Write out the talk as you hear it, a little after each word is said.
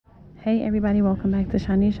Hey everybody, welcome back to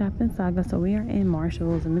Shanice Shopping Saga. So we are in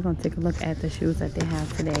Marshall's and we're going to take a look at the shoes that they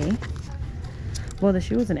have today. Well, the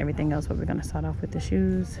shoes and everything else, but we're going to start off with the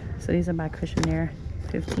shoes. So these are by Cushionaire,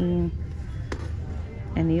 15.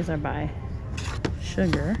 And these are by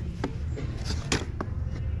Sugar.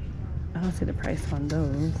 I don't see the price on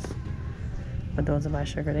those, but those are by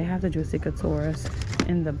Sugar. They have the Juicy Couture's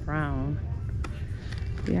in the brown.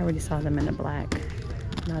 We already saw them in the black.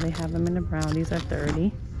 Now they have them in the brown. These are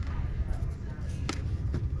 30.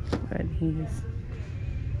 These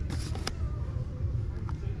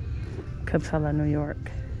Capella, New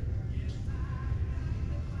York.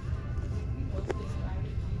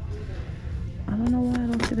 I don't know why I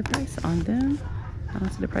don't see the price on them. I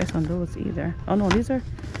don't see the price on those either. Oh no, these are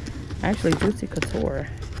actually Juicy Couture.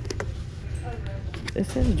 It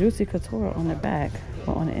says Juicy Couture on the back,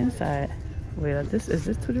 but on the inside, wait, is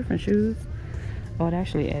this two different shoes? Oh, it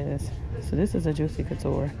actually is. So this is a Juicy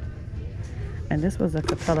Couture. And this was a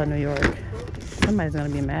Capella, New York. Somebody's going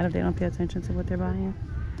to be mad if they don't pay attention to what they're buying.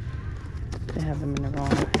 They have them in the wrong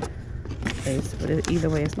place. But either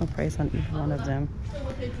way, it's no price on either one of them.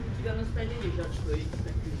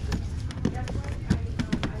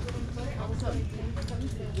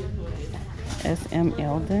 SM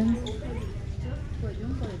Eldon.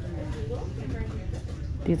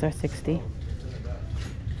 These are 60.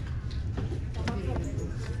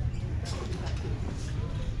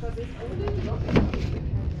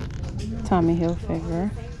 Tommy Hilfiger.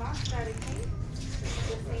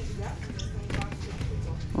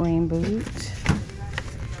 Rain boot.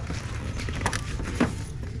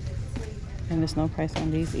 And there's no price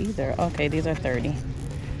on these either. Okay, these are 30.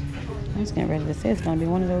 I was getting ready to say it's gonna be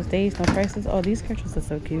one of those days, no prices. Oh, these kerchiefs are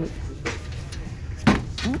so cute.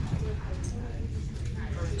 Oh.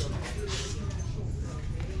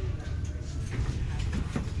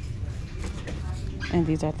 And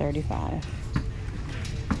these are 35.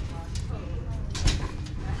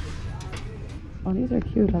 Oh, these are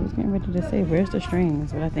cute. I was getting ready to say, where's the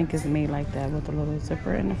strings? But I think it's made like that with a little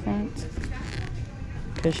zipper in the front.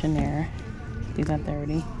 Cushionaire. These are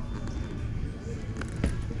 30.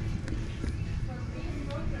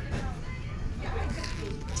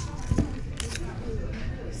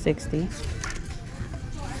 $60.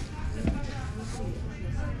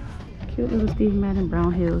 Cute little Steve Madden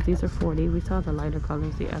brown heels. These are 40. We saw the lighter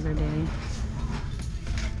colors the other day.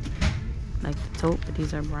 Like the taupe, but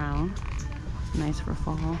these are brown. Nice for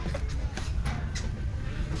fall.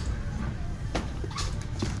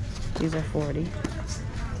 These are 40.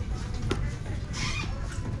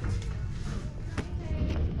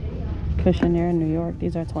 Cushionaire, New York.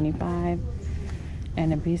 These are 25.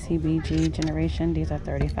 And the BCBG Generation. These are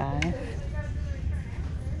 35.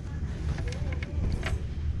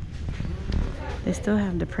 They still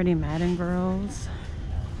have the Pretty Madden girls.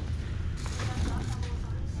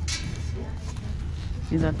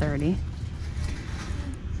 These are 30.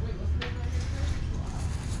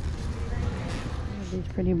 These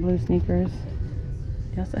pretty blue sneakers.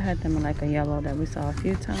 They also had them in like a yellow that we saw a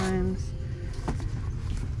few times.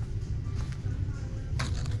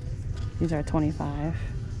 These are 25.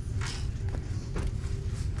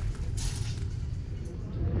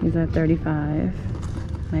 These are 35.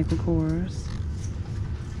 Michael Kors.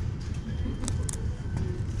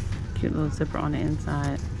 Cute little zipper on the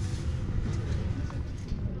inside.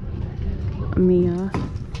 Mia.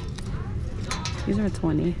 These are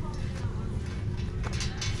 20.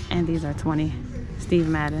 And these are 20. Steve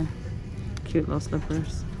Madden. Cute little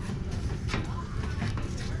slippers.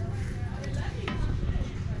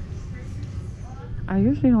 I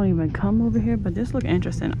usually don't even come over here, but this look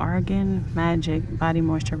interesting. Argan Magic Body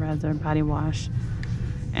Moisturizer Body Wash.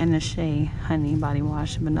 And the Shea Honey Body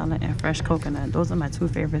Wash. Vanilla and Fresh Coconut. Those are my two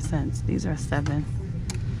favorite scents. These are 7.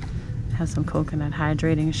 Has some coconut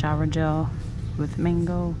hydrating shower gel with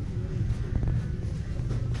mango.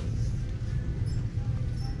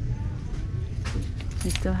 They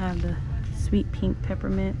still have the sweet pink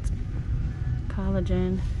peppermint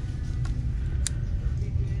collagen.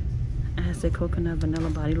 It has the coconut vanilla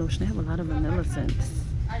body lotion. They have a lot of vanilla scents.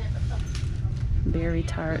 Berry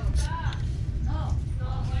tart.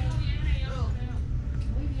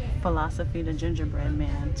 Philosophy, the gingerbread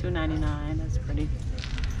man, $2.99. That's pretty.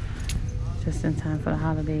 Just in time for the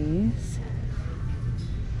holidays.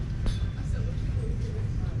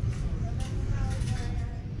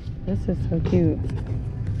 This is so cute.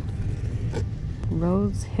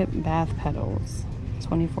 Rose Hip Bath Pedals,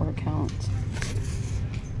 24 count.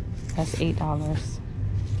 That's $8.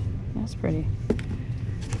 That's pretty.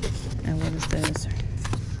 And what is this?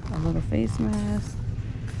 A little face mask.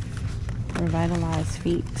 Revitalized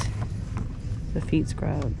feet. The feet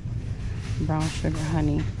scrub. brown sugar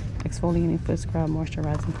honey exfoliating foot scrub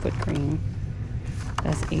moisturizing foot cream.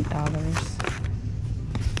 That's $8.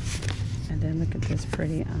 And then look at this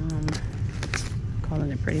pretty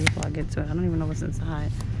calling it pretty before I get to it. I don't even know what's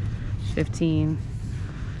inside. 15.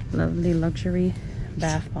 Lovely luxury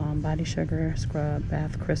bath bomb body sugar scrub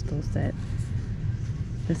bath crystal set.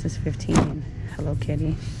 This is 15. Hello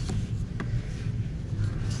Kitty.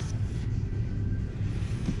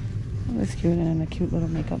 Oh, it's cute and in a cute little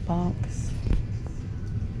makeup box.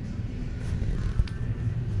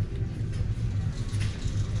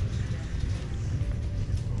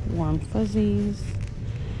 Warm fuzzies.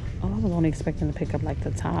 Oh, I was only expecting to pick up like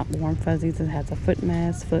the top. Warm fuzzies. It has a foot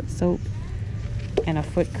mask, foot soap, and a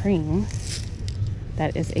foot cream.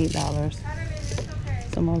 That is $8.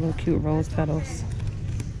 Some more little cute rose petals.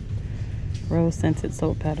 Rose scented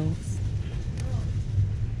soap petals.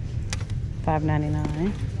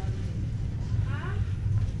 $5.99.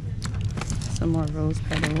 Some more rose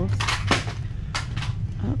petals.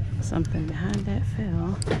 Oh, something behind that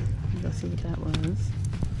fell. Let's see what that was.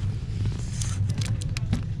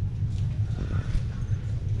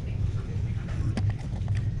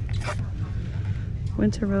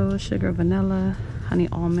 Winter rose, sugar vanilla, honey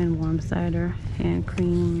almond, warm cider, hand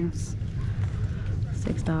creams,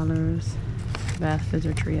 $6. Bath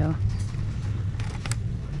fizzer trio.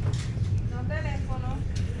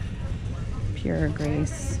 Pure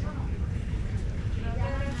Grace.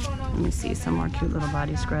 Let me see some more cute little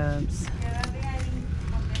body scrubs.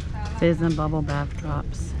 Fizz and bubble bath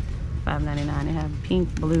drops. $5.99. They have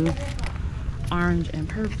pink, blue, orange, and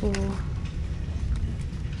purple.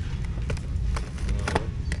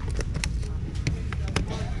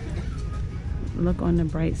 Look on the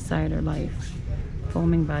bright side of life.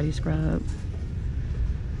 Foaming body scrub.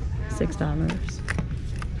 $6.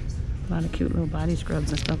 A lot of cute little body scrubs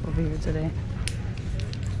and stuff over here today.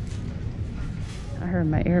 I heard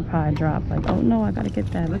my AirPod drop. Like, oh no, I gotta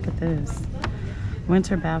get that. Look at this.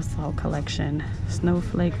 Winter bath salt collection.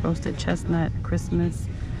 Snowflake, roasted chestnut, Christmas,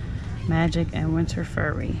 magic, and winter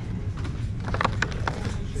furry.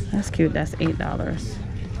 That's cute. That's $8.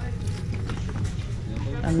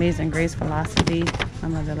 Amazing Grace Philosophy. My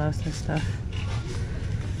mother loves this stuff.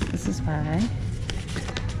 This is $5.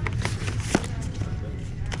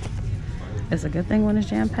 It's a good thing when it's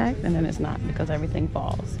jam-packed, and then it's not because everything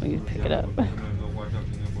falls when you pick it up.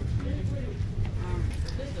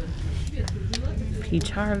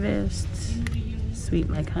 Peach Harvest, Sweet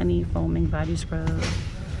Like Honey, foaming body scrub.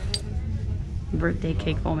 Birthday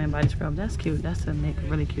cake foaming body scrub. That's cute. That's a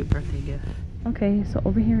really cute birthday gift. Okay, so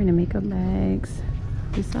over here in the makeup bags,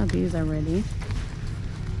 we saw these already,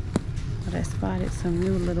 but I spotted some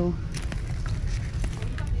new little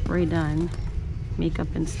redone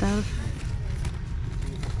makeup and stuff.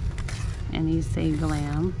 And these say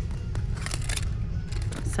glam.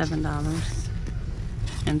 $7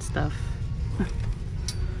 and stuff.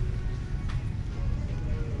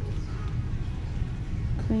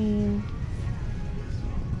 Clean.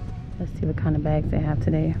 Let's see what kind of bags they have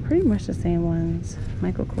today. Pretty much the same ones.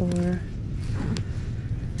 Michael Kors.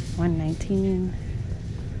 $119.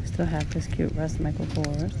 Still have this cute Russ Michael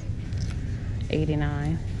Kors.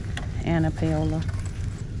 $89. Anna Paola.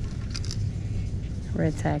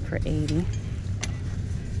 Red tag for $80.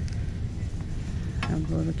 Have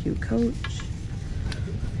a little cute Coach.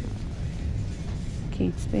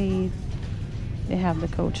 Kate Spade. They have the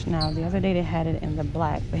Coach now. The other day they had it in the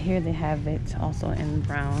black, but here they have it also in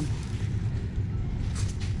brown.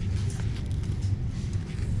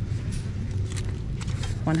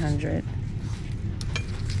 $100.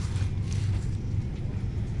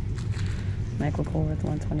 Michael Kors,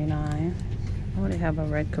 $129. Oh, they have a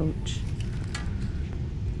red Coach.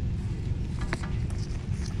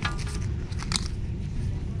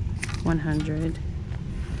 $100.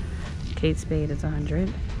 Kate Spade is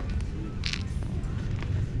 $100.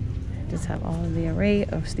 Just have all of the array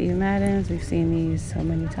of Steve Maddens. We've seen these so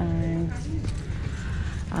many times.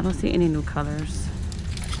 I don't see any new colors.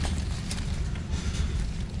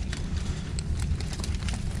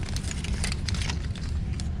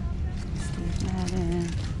 Steve Madden.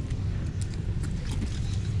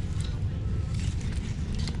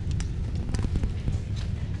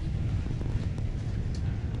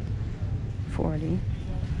 $40.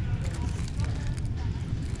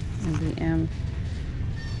 MBM.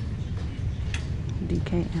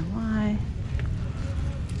 DKNY.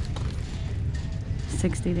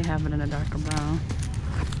 $60. They have it in a darker brown.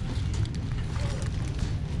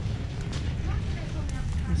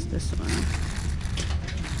 What's this one?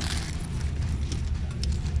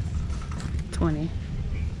 $20.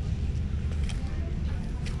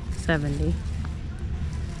 $70.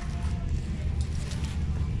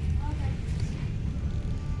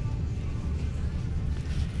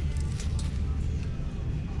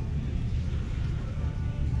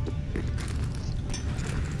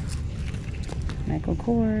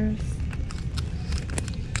 Decors.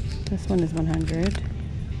 This one is 100.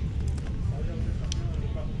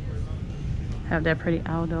 Have that pretty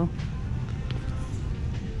Aldo.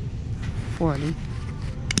 40.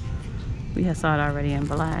 We had saw it already in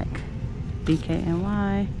black.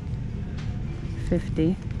 BKNY.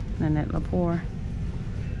 50. Nanette Lepore.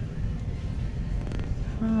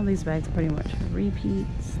 All these bags are pretty much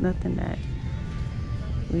repeats. Nothing that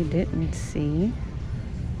we didn't see.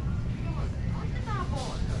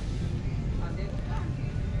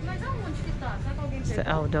 It's the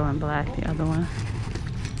Aldo in black, the other one.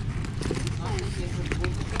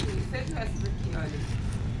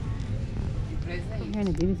 Here in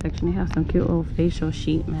the beauty section, they have some cute little facial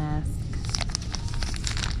sheet masks.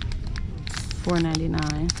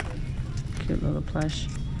 $4.99. Cute little plush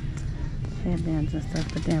headbands and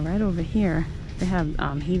stuff. But then right over here, they have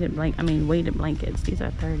weighted blankets. These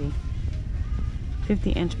are 30.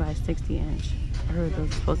 50 inch by 60 inch. I heard those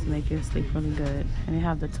are supposed to make you sleep really good. And they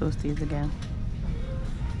have the toasties again.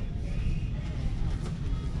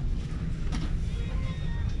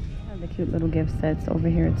 The cute little gift sets over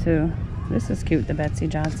here too. This is cute, the Betsy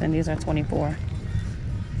Johnson. These are 24.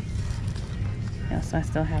 Yes, I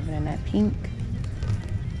still have it in that pink.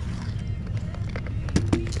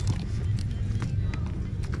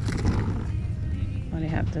 Oh, they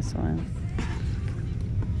have this one.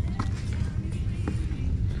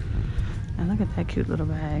 And look at that cute little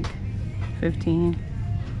bag. 15.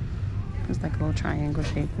 It's like a little triangle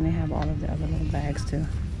shape, and they have all of the other little bags too.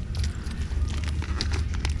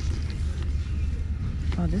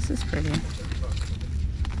 Oh, this is pretty.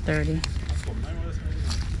 30.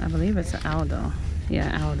 I believe it's an Aldo.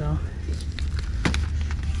 Yeah, Aldo.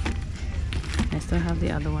 I still have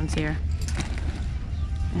the other ones here.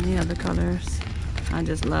 Any other colors? I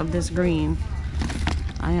just love this green.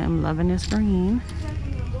 I am loving this green.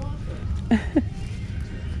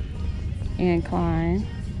 And Klein.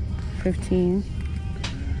 15.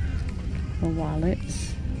 The wallets.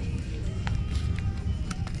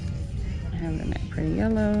 Have them that pretty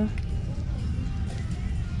yellow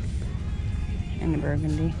and the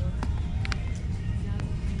burgundy.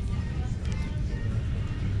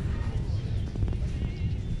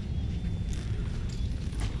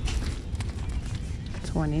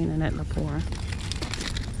 $20 Nanette Lepore.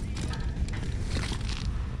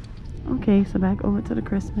 Okay, so back over to the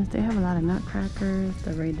Christmas. They have a lot of nutcrackers,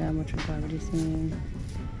 the Ray-Dun, which we've already seen.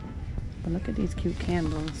 But look at these cute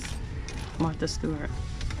candles. Martha Stewart.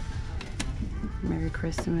 Merry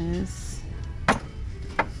Christmas.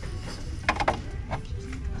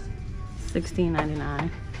 $16.99.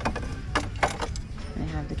 They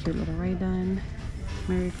have the cute little Ray-Dun.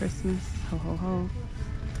 Merry Christmas. Ho ho ho.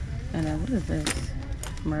 And then what is this?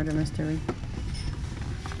 Murder mystery.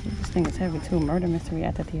 This thing is heavy too. Murder mystery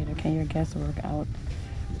at the theater. Can your guests work out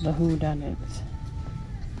the whodunit?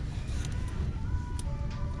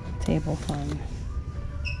 Table fun.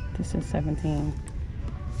 This is 17.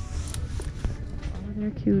 They're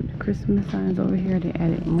cute Christmas signs over here. They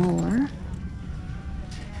added more.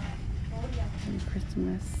 And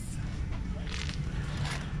Christmas.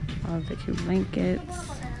 All of the cute blankets.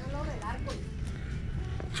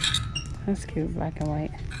 That's cute, black and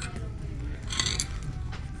white.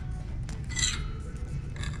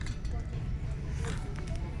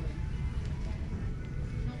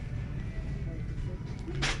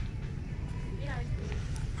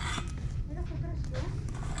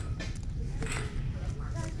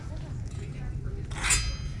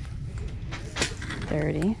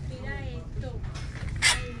 $30.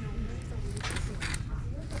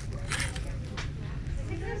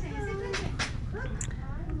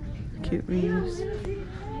 Cute wreaths.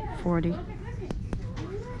 $40.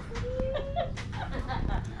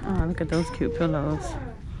 Oh, look at those cute pillows.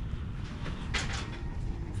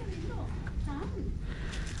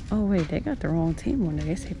 Oh wait, they got the wrong team on there.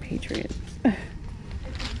 They say Patriots.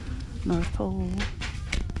 North Pole.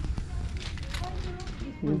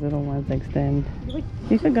 These little ones extend.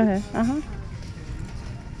 You can go ahead.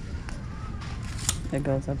 It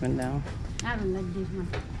goes up and down. I don't like this one.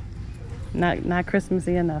 Not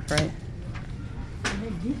Christmassy enough, right? I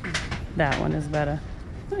like this one. That one is better.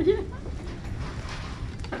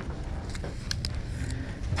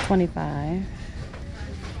 25.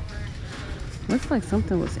 Looks like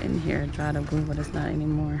something was in here, dried up glue, but it's not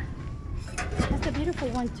anymore. That's a beautiful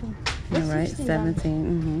one too. You're right,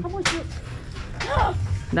 17. How much you?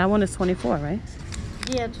 That one is 24, right?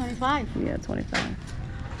 Yeah, 25. Yeah, 25.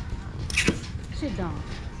 Sit down.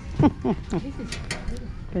 This is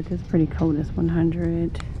Get this pretty coat. It's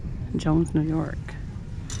 100. Jones, New York.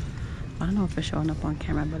 I don't know if it's showing up on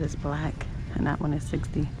camera, but it's black. And that one is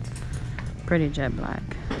 60%. Pretty jet black.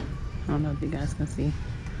 I don't know if you guys can see.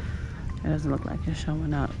 It doesn't look like it's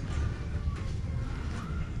showing up.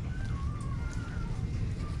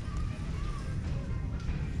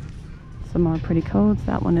 Some more pretty coats.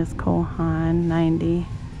 That one is Kohan 90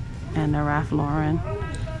 and the Ralph Lauren.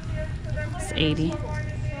 It's 80.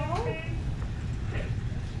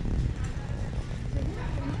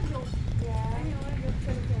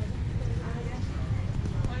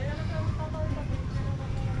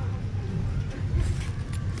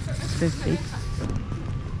 $50.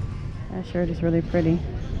 That shirt is really pretty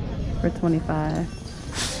for $25.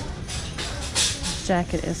 This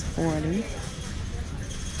jacket is $40.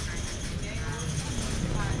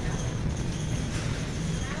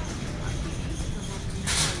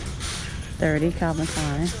 $30. Calvin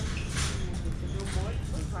Klein.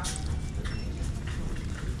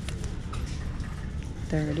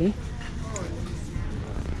 $30.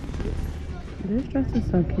 This dress is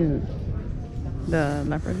so cute. The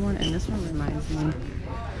leopard one, and this one reminds me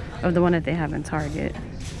of the one that they have in Target.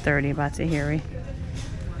 $30 by Tahiri.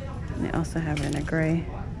 And they also have it in a gray.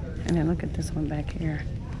 And then look at this one back here.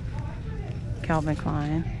 Calvin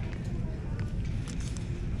Klein.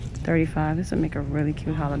 $35. This would make a really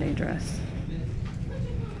cute holiday dress.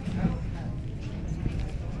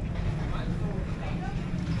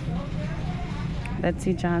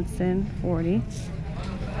 Betsy Johnson, $40.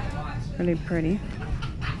 Really pretty.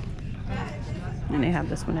 And they have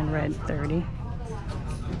this one in red, $30.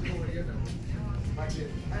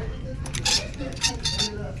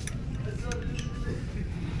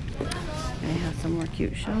 They have some more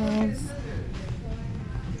cute shawls.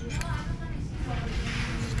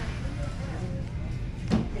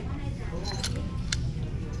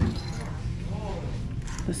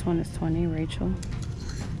 This one is $20, Rachel.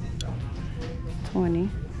 $20.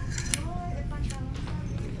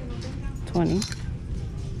 $20.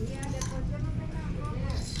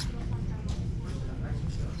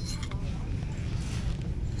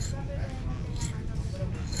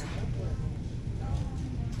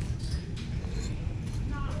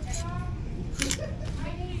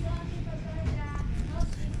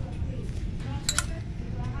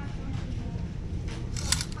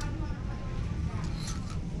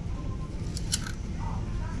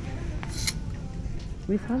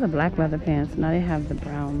 We saw the black leather pants. Now they have the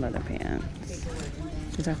brown leather pants.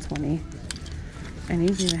 These are $20. And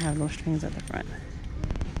these even have little strings at the front.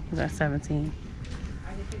 These are $17.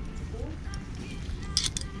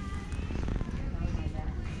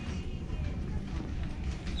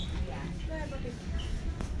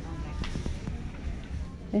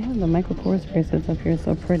 They have the Michael Kors bracelets up here,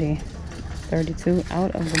 so pretty. $32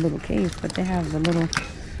 out of the little case, but they have the little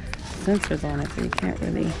sensors on it, so you can't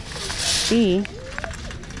really see.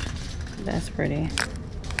 That's pretty.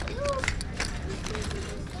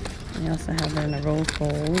 They also have it in a rose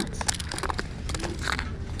gold.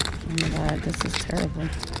 Oh my god, this is terrible.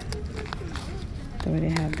 The way they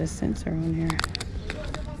have this sensor on here.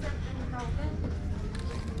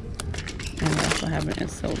 And they also have it in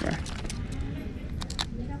silver.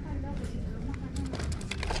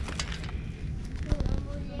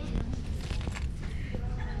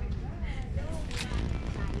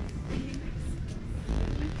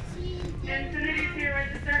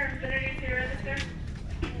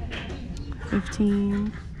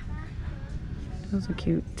 $15. Those are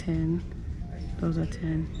cute. $10. Those are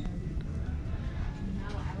 $10.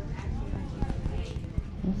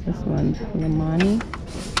 What's this one? Yamani.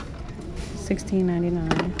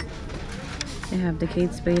 $16.99. They have the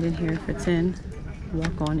Kate Spade in here for $10.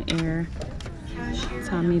 Walk on Air.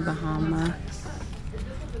 Tommy Bahama.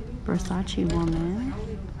 Versace Woman.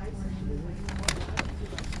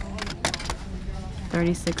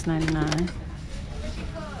 $36.99.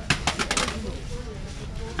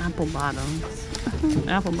 Apple Bottoms.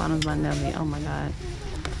 Apple Bottoms by Nelly. Oh my god.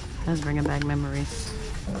 That's bringing back memories.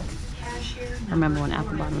 I remember when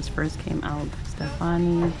Apple Bottoms first came out.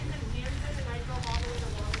 Stefani.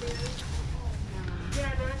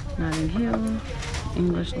 Notting Hill.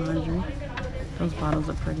 English Laundry. Those bottles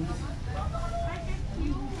are pretty.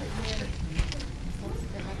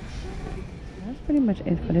 That's pretty much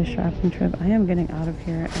it for this shopping trip. I am getting out of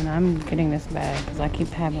here and I'm getting this bag because I keep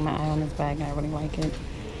having my eye on this bag and I really like it.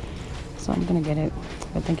 So I'm gonna get it.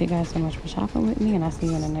 But thank you guys so much for shopping with me, and I'll see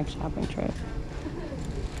you on the next shopping trip.